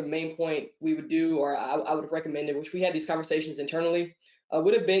mean, another main point we would do, or I would have recommended, which we had these conversations internally,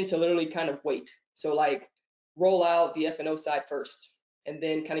 would have been to literally kind of wait. So like roll out the F&O side first, and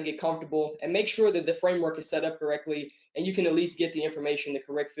then kind of get comfortable and make sure that the framework is set up correctly and you can at least get the information, the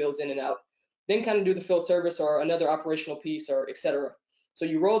correct fields in and out. Then kind of do the field service or another operational piece or et cetera. So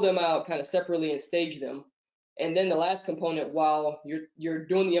you roll them out kind of separately and stage them. And then the last component, while you're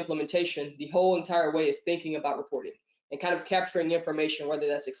doing the implementation, the whole entire way is thinking about reporting and kind of capturing information, whether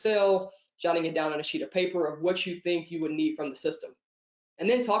that's Excel, jotting it down on a sheet of paper of what you think you would need from the system. And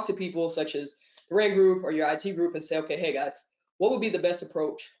then talk to people such as the RAN group or your IT group and say, okay, hey guys, what would be the best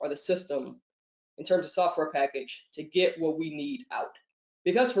approach or the system in terms of software package to get what we need out?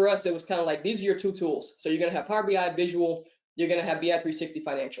 Because for us, it was kind of like, these are your two tools. So you're going to have Power BI Visual, you're going to have BI 360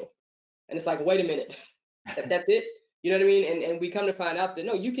 Financial. And it's like, wait a minute, that's it? You know what I mean? And we come to find out that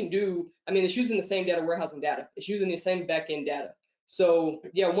no, you can do, I mean, it's using the same data warehousing data. It's using the same backend data. So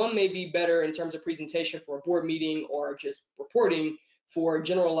yeah, one may be better in terms of presentation for a board meeting or just reporting for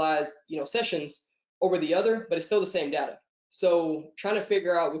generalized, sessions over the other, but it's still the same data. So trying to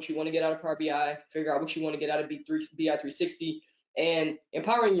figure out what you want to get out of Power BI, figure out what you want to get out of BI 360, and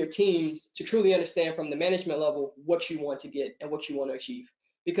empowering your teams to truly understand from the management level what you want to get and what you want to achieve.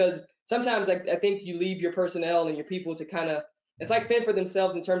 Because sometimes I think you leave your personnel and your people to kind of, it's like fend for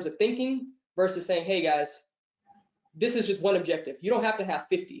themselves in terms of thinking versus saying, hey guys, this is just one objective. You don't have to have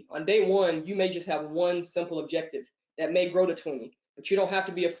 50. On day one, you may just have one simple objective that may grow to 20, but you don't have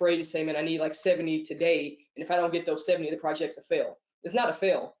to be afraid to say, man, I need like 70 today. And if I don't get those 70, the project's a fail. It's not a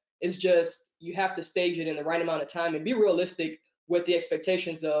fail. It's just you have to stage it in the right amount of time and be realistic with the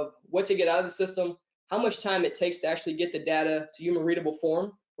expectations of what to get out of the system, how much time it takes to actually get the data to human readable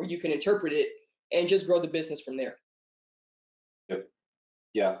form where you can interpret it, and just grow the business from there. Yep.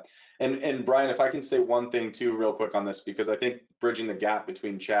 Yeah. And Brian, if I can say one thing too, real quick on this, because I think bridging the gap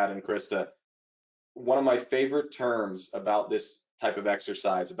between Chad and Christa, one of my favorite terms about this type of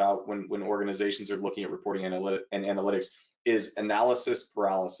exercise, about when organizations are looking at reporting and analytics, is analysis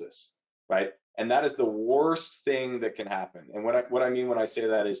paralysis, right? And that is the worst thing that can happen. And what I mean when I say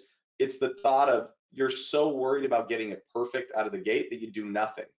that is, it's the thought of you're so worried about getting it perfect out of the gate that you do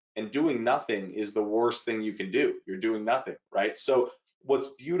nothing. And doing nothing is the worst thing you can do. You're doing nothing, right? So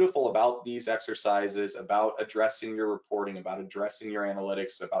what's beautiful about these exercises, about addressing your reporting, about addressing your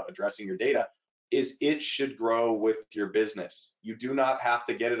analytics, about addressing your data, is it should grow with your business. You do not have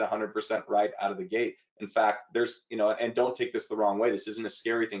to get it 100% right out of the gate. In fact, there's, and don't take this the wrong way, this isn't a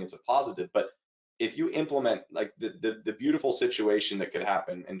scary thing, it's a positive, but if you implement, like the beautiful situation that could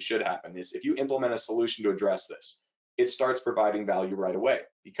happen and should happen is if you implement a solution to address this, it starts providing value right away.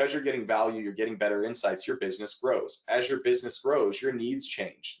 Because you're getting value, you're getting better insights, your business grows. As your business grows, your needs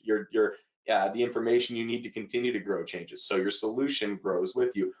change. The information you need to continue to grow changes. So your solution grows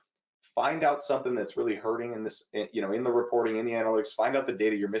with you. Find out something that's really hurting in this, in the reporting, in the analytics, find out the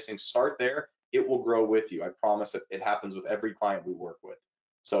data you're missing, start there, it will grow with you. I promise it happens with every client we work with.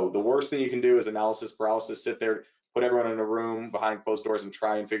 So the worst thing you can do is analysis paralysis, sit there, put everyone in a room behind closed doors and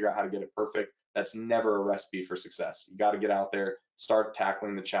try and figure out how to get it perfect. That's never a recipe for success. You got to get out there, start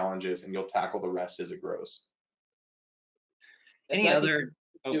tackling the challenges, and you'll tackle the rest as it grows. Any other,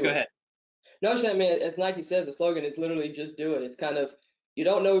 go ahead. No, I mean, as Nike says, the slogan is literally just do it. It's kind of, you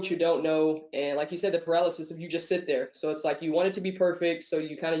don't know what you don't know. And like you said, the paralysis if you just sit there. So it's like you want it to be perfect. So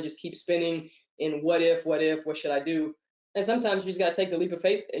you kind of just keep spinning in what if, what should I do? And sometimes you just got to take the leap of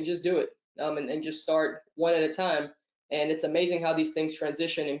faith and just do it, and just start one at a time. And it's amazing how these things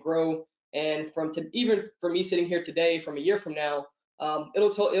transition and grow. And even for me sitting here today, from a year from now,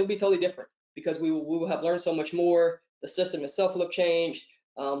 it'll be totally different because we will have learned so much more. The system itself will have changed.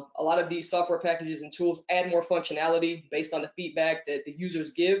 A lot of these software packages and tools add more functionality based on the feedback that the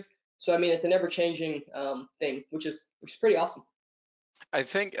users give. So I mean, it's an ever-changing thing, which is pretty awesome. I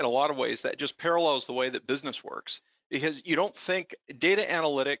think in a lot of ways that just parallels the way that business works, because you don't think data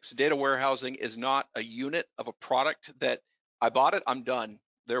analytics, data warehousing is not a unit of a product that I bought it, I'm done.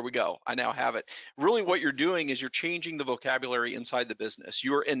 There we go. I now have it. Really what you're doing is you're changing the vocabulary inside the business.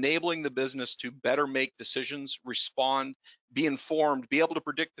 You're enabling the business to better make decisions, respond, be informed, be able to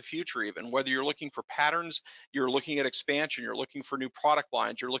predict the future even. Whether you're looking for patterns, you're looking at expansion, you're looking for new product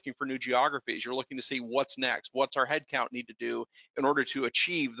lines, you're looking for new geographies, you're looking to see what's next, what's our headcount need to do in order to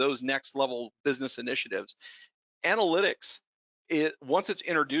achieve those next level business initiatives. Analytics, once it's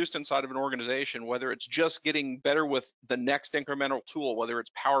introduced inside of an organization, whether it's just getting better with the next incremental tool, whether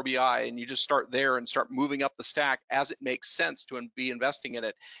it's Power BI, and you just start there and start moving up the stack as it makes sense to be investing in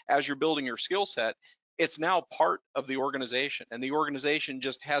it, as you're building your skill set, it's now part of the organization. And the organization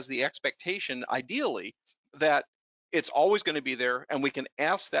just has the expectation, ideally, that it's always going to be there, and we can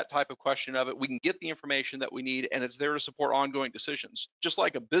ask that type of question of it. We can get the information that we need, and it's there to support ongoing decisions. Just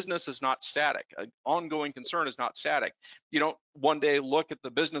like a business is not static, an ongoing concern is not static. You don't one day look at the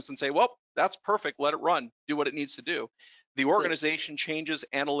business and say, well, that's perfect, let it run, do what it needs to do. The organization changes,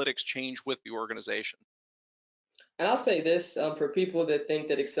 analytics change with the organization. And I'll say this, for people that think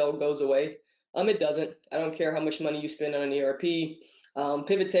that Excel goes away, it doesn't. I don't care how much money you spend on an ERP.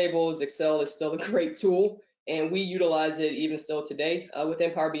 Pivot tables, Excel is still a great tool, and we utilize it even still today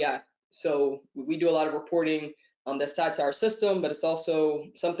within Power BI. So we do a lot of reporting that's tied to our system, but it's also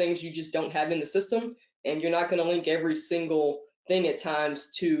some things you just don't have in the system, and you're not going to link every single thing at times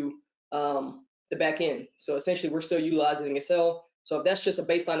to the back end. So essentially, we're still utilizing Excel. So if that's just a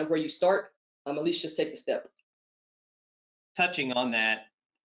baseline of where you start, at least just take the step. Touching on that,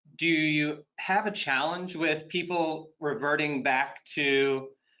 do you have a challenge with people reverting back to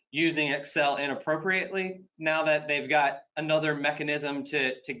using Excel inappropriately now that they've got another mechanism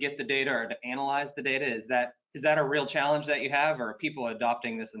to get the data or to analyze the data? Is that a real challenge that you have, or are people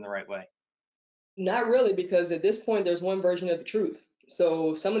adopting this in the right way? Not really, because at this point, there's one version of the truth.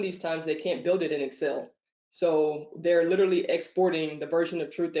 So some of these times they can't build it in Excel. So they're literally exporting the version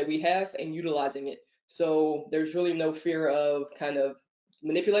of truth that we have and utilizing it. So there's really no fear of kind of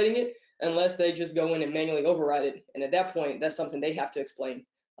manipulating it unless they just go in and manually override it. And at that point, that's something they have to explain.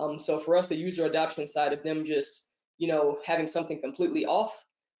 So for us, the user adoption side of them just, having something completely off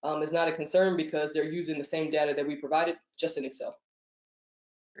is not a concern because they're using the same data that we provided just in Excel.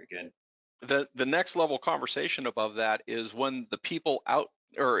 Very good. The next level conversation above that is when the people out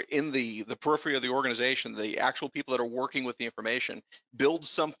or in the periphery of the organization, the actual people that are working with the information, build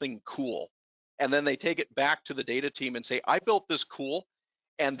something cool. And then they take it back to the data team and say, I built this cool,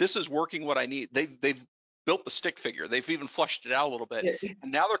 and this is working what I need. They've built the stick figure. They've even flushed it out a little bit. Yeah.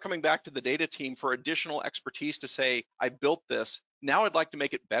 And now they're coming back to the data team for additional expertise to say, I built this. Now I'd like to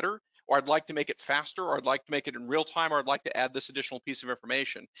make it better, or I'd like to make it faster, or I'd like to make it in real time, or I'd like to add this additional piece of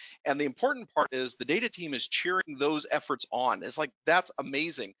information. And the important part is the data team is cheering those efforts on. It's like, that's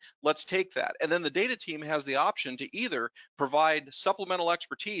amazing. Let's take that. And then the data team has the option to either provide supplemental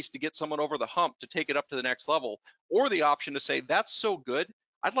expertise to get someone over the hump to take it up to the next level, or the option to say, that's so good,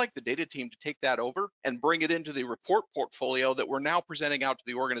 I'd like the data team to take that over and bring it into the report portfolio that we're now presenting out to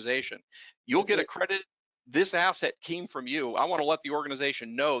the organization. You'll get accredited. This asset came from you. I want to let the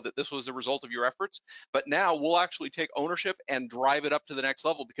organization know that this was the result of your efforts, but now we'll actually take ownership and drive it up to the next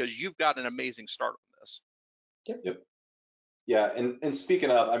level because you've got an amazing start on this. Yep. Yeah, and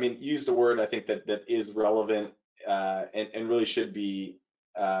speaking of, I mean, you used a word I think that is relevant and really should be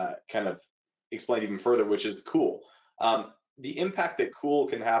kind of explained even further, which is cool. The impact that cool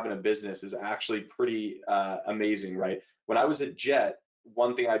can have in a business is actually pretty amazing, right? When I was at Jet,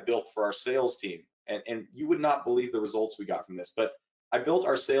 one thing I built for our sales team, and you would not believe the results we got from this, but I built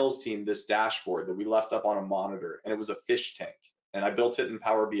our sales team this dashboard that we left up on a monitor, and it was a fish tank, and I built it in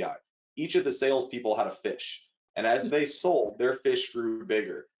Power BI. Each of the salespeople had a fish, and as they sold, their fish grew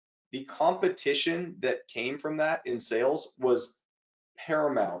bigger. The competition that came from that in sales was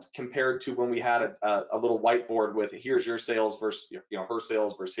paramount compared to when we had a little whiteboard with here's your sales versus her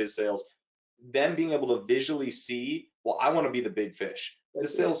sales versus his sales. Them being able to visually see, well, I want to be the big fish. The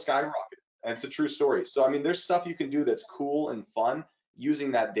sales skyrocket, and it's a true story. So I mean, there's stuff you can do that's cool and fun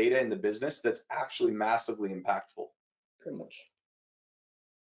using that data in the business that's actually massively impactful. Pretty much.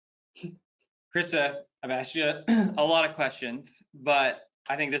 Christa, I've asked you a lot of questions, but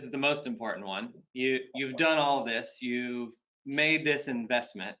I think this is the most important one. You've done all of this. You've made this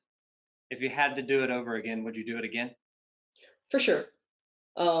investment. If you had to do it over again, would you do it again? For sure.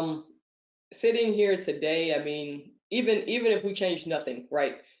 Sitting here today, I mean, even if we changed nothing,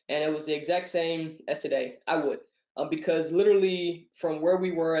 right, and it was the exact same as today, I would. Because literally from where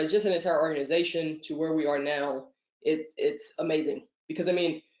we were as just an entire organization to where we are now, it's amazing. Because I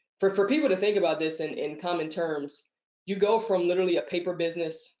mean, for people to think about this in common terms, you go from literally a paper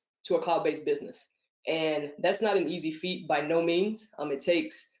business to a cloud-based business. And that's not an easy feat by no means. It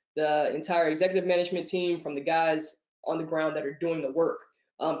takes the entire executive management team from the guys on the ground that are doing the work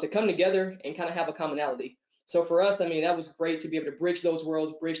to come together and kind of have a commonality. So for us, I mean, that was great to be able to bridge those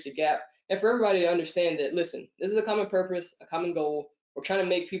worlds, bridge the gap, and for everybody to understand that, listen, this is a common purpose, a common goal. We're trying to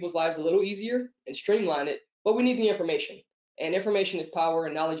make people's lives a little easier and streamline it, but we need the information. And information is power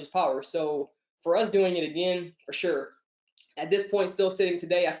and knowledge is power. So for us doing it again, for sure. At this point, still sitting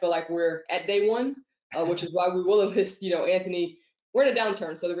today, I feel like we're at day one, which is why we will enlist, Anthony. We're in a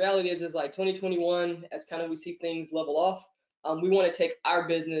downturn. So the reality is like 2021, as kind of we see things level off, we want to take our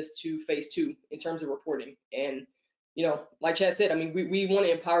business to phase 2 in terms of reporting. And, like Chad said, I mean, we want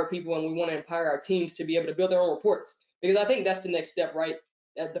to empower people and we want to empower our teams to be able to build their own reports, because I think that's the next step, right?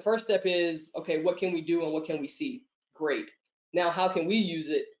 The first step is, okay, what can we do and what can we see? Great. Now, how can we use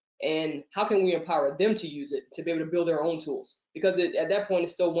it? And how can we empower them to use it to be able to build their own tools? Because at that point,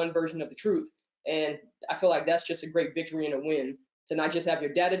 it's still one version of the truth. And I feel like that's just a great victory and a win to not just have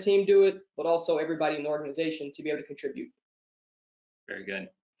your data team do it, but also everybody in the organization to be able to contribute. Very good.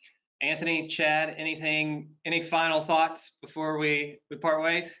 Anthony, Chad, any final thoughts before we part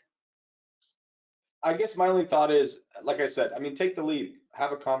ways? I guess my only thought is, like I said, I mean, take the lead,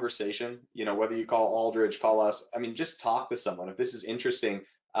 have a conversation, whether you call Aldridge, call us, I mean, just talk to someone. If this is interesting,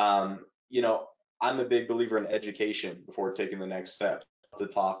 I'm a big believer in education before taking the next step, to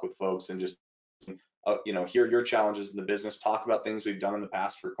talk with folks and just, hear your challenges in the business, talk about things we've done in the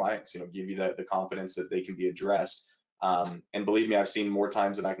past for clients, give you the confidence that they can be addressed. And believe me, I've seen more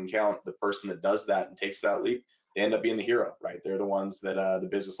times than I can count the person that does that and takes that leap, they end up being the hero, right? They're the ones that the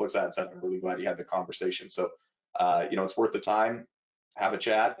business looks at and says, I'm really glad you had the conversation. So, it's worth the time. Have a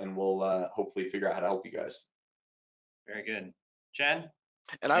chat, and we'll hopefully figure out how to help you guys. Very good. Chad?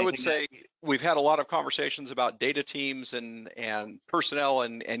 And I would Anything say we've had a lot of conversations about data teams and personnel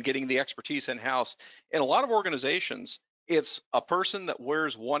and getting the expertise in house. In a lot of organizations, it's a person that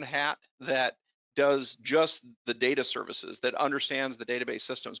wears one hat that does just the data services, that understands the database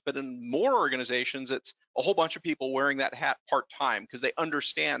systems. But in more organizations, it's a whole bunch of people wearing that hat part-time because they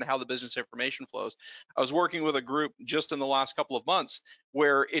understand how the business information flows. I was working with a group just in the last couple of months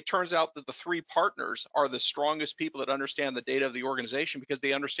where it turns out that the three partners are the strongest people that understand the data of the organization because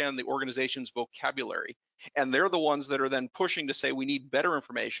they understand the organization's vocabulary. And they're the ones that are then pushing to say we need better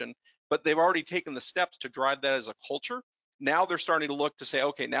information, but they've already taken the steps to drive that as a culture. Now they're starting to look to say,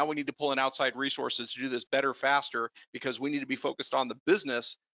 okay, now we need to pull in outside resources to do this better, faster, because we need to be focused on the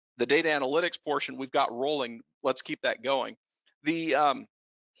business. The data analytics portion we've got rolling, let's keep that going. There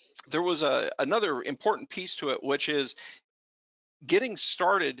was another important piece to it, which is getting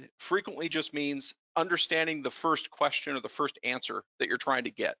started frequently just means understanding the first question or the first answer that you're trying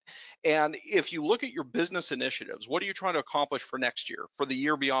to get. And if you look at your business initiatives, what are you trying to accomplish for next year, for the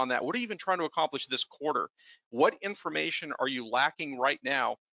year beyond that? What are you even trying to accomplish this quarter? What information are you lacking right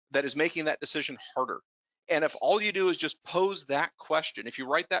now that is making that decision harder? And if all you do is just pose that question, if you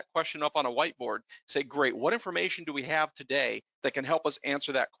write that question up on a whiteboard, say, great, what information do we have today that can help us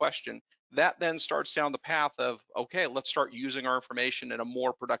answer that question? That then starts down the path of, okay, let's start using our information in a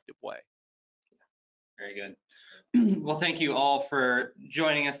more productive way. Very good. Well, thank you all for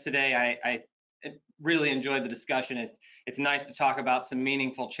joining us today. I really enjoyed the discussion. It's nice to talk about some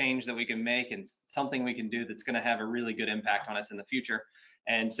meaningful change that we can make and something we can do that's going to have a really good impact on us in the future.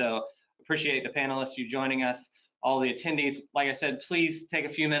 And so appreciate the panelists, you joining us, all the attendees. Like I said, please take a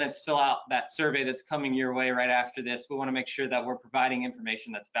few minutes, fill out that survey that's coming your way right after this. We want to make sure that we're providing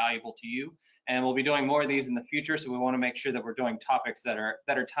information that's valuable to you. And we'll be doing more of these in the future. So we want to make sure that we're doing topics that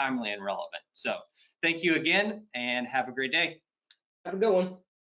are timely and relevant. So thank you again and have a great day. Have a good one.